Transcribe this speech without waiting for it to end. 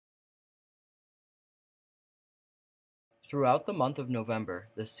Throughout the month of November,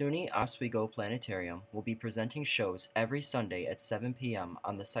 the SUNY Oswego Planetarium will be presenting shows every Sunday at 7 p.m.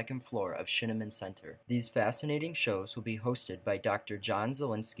 on the second floor of Shineman Center. These fascinating shows will be hosted by Dr. John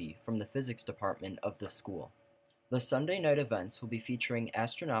Zielinski from the physics department of the school. The Sunday night events will be featuring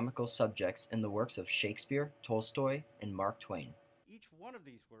astronomical subjects in the works of Shakespeare, Tolstoy, and Mark Twain. Each one of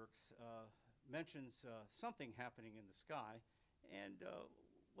these works mentions something happening in the sky, and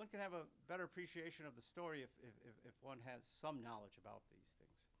one can have a better appreciation of the story if one has some knowledge about these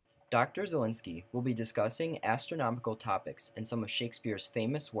things. Dr. Zielinski will be discussing astronomical topics in some of Shakespeare's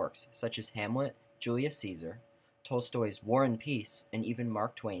famous works such as Hamlet, Julius Caesar, Tolstoy's War and Peace, and even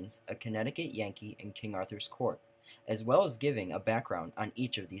Mark Twain's A Connecticut Yankee in King Arthur's Court, as well as giving a background on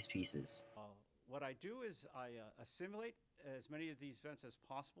each of these pieces. What I do is I assimilate as many of these events as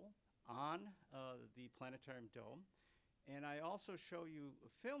possible on the planetarium dome, and I also show you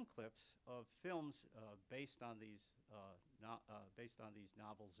film clips of films based on these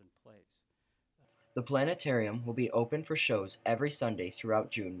novels and plays. The planetarium will be open for shows every Sunday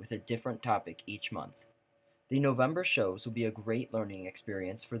throughout June with a different topic each month. The November shows will be a great learning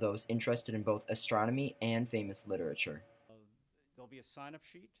experience for those interested in both astronomy and famous literature. There'll be a sign-up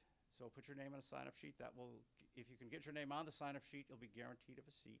sheet, so put your name on a sign-up sheet. If you can get your name on the sign-up sheet, you'll be guaranteed of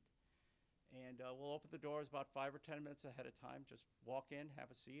a seat. And we'll open the doors about 5 or 10 minutes ahead of time. Just walk in, have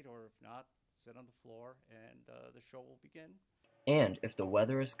a seat, or if not, sit on the floor, and the show will begin. And if the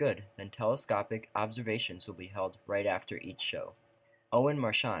weather is good, then telescopic observations will be held right after each show. Owen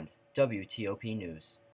Marchand, WTOP News.